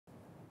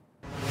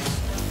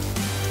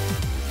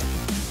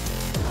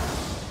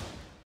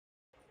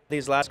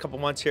These last couple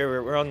months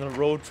here, we're on the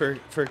road for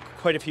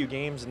quite a few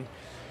games, and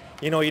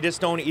you just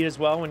don't eat as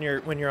well when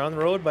you're on the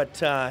road.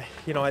 But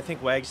I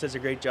think Wags does a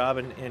great job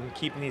in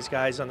keeping these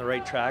guys on the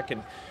right track,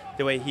 and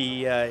the way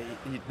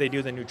they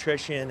do the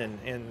nutrition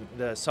and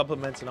the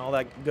supplements and all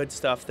that good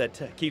stuff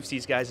that keeps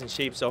these guys in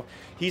shape. So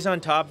he's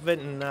on top of it,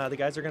 and the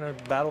guys are going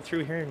to battle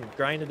through here and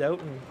grind it out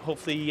and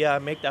hopefully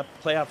make that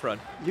playoff run.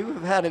 You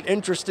have had an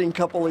interesting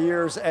couple of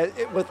years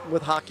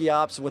with hockey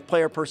ops, with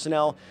player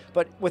personnel,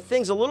 but with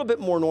things a little bit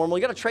more normal.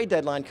 You got a trade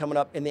deadline coming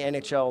up in the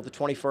NHL, the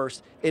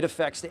 21st. It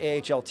affects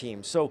the AHL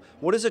teams. So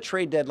what is a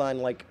trade deadline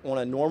like on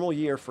a normal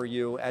year for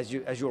you as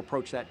you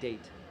approach that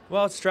date?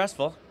 Well, it's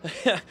stressful,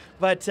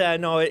 but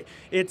no,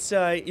 it's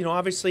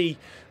obviously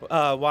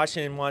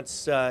Washington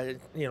wants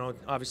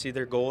obviously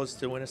their goal is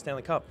to win a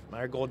Stanley Cup.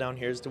 Our goal down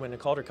here is to win a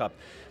Calder Cup.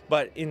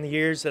 But in the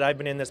years that I've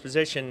been in this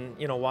position,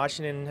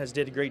 Washington has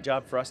did a great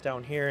job for us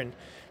down here, and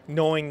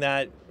knowing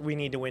that we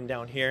need to win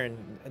down here, and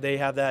they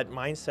have that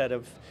mindset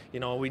of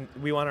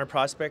we want our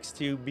prospects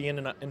to be in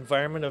an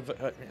environment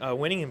of a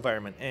winning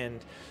environment, and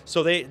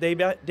so they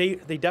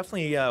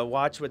definitely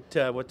watch what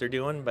they're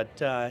doing, but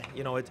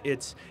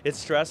it's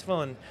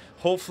stressful, and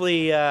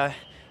hopefully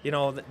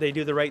they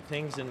do the right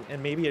things,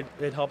 and maybe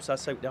it helps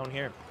us out down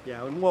here.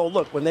 Yeah, well,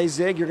 look, when they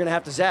zig, you're going to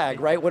have to zag,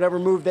 right? Whatever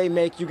move they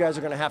make, you guys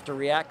are going to have to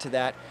react to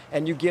that,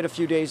 and you get a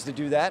few days to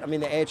do that. I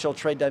mean, the AHL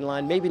trade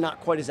deadline, maybe not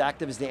quite as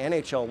active as the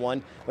NHL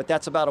one, but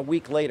that's about a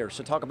week later.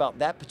 So talk about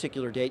that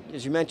particular date.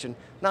 As you mentioned,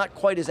 not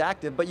quite as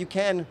active, but you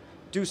can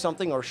do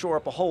something or shore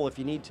up a hole if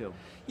you need to.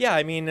 Yeah,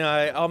 I mean,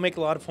 I'll make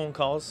a lot of phone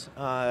calls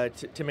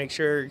to make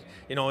sure,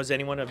 is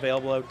anyone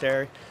available out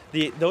there.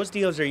 Those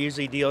deals are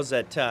usually deals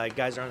that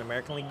guys are on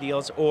American League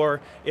deals,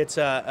 or it's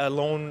a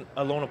loan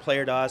a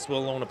player to us,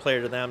 we'll loan a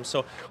player to them.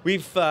 So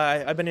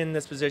I've been in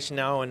this position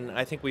now, and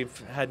I think we've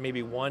had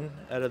maybe one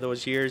out of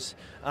those years.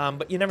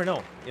 But you never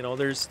know.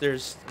 There's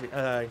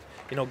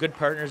good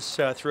partners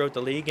throughout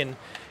the league, and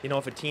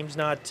if a team's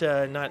not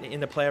in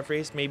the playoff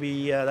race,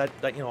 maybe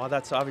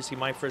that's obviously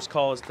my first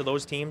call is to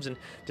those teams and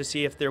to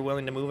see if they're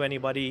willing to move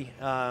anybody.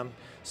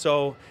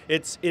 So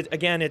it's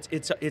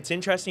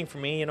interesting for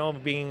me,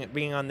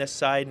 being on this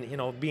side,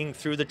 and being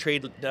through the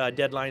trade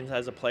deadlines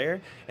as a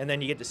player, and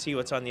then you get to see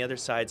what's on the other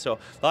side. So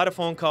a lot of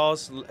phone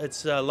calls,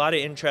 it's a lot of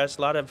interest,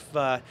 a lot of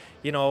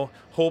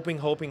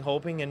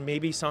hoping, and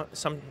maybe some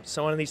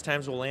one of these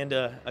times we'll land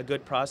a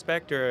good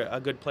prospect or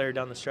a good player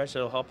down the stretch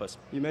that'll help us.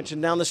 You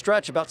mentioned down the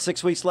stretch, about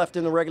 6 weeks left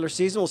in the regular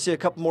season. We'll see a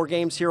couple more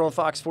games here on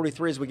Fox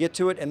 43 as we get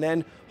to it, and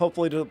then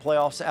hopefully to the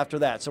playoffs after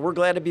that. So we're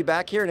glad to be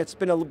back here, and it's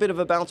been a bit of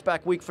a bounce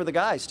back week for the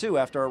guys too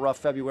after a rough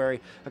February.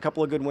 A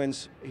couple of good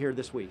wins here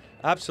this week.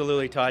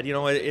 Absolutely, Todd.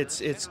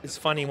 It's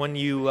funny when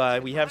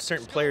we have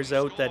certain players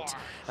out that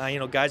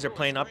guys are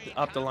playing up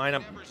the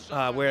lineup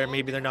where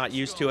maybe they're not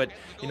used to it.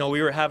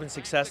 We were having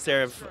success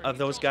there of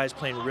those guys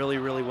playing really,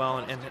 really well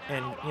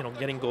and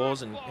getting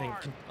goals and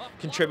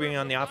contributing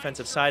on the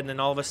offensive side, and then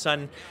all of a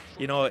sudden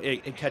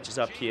it catches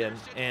up to you,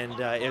 and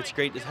it's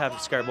great to have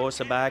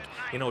Scarbosa back,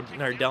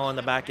 Nardella on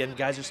the back end.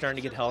 Guys are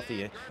starting to get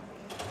healthy.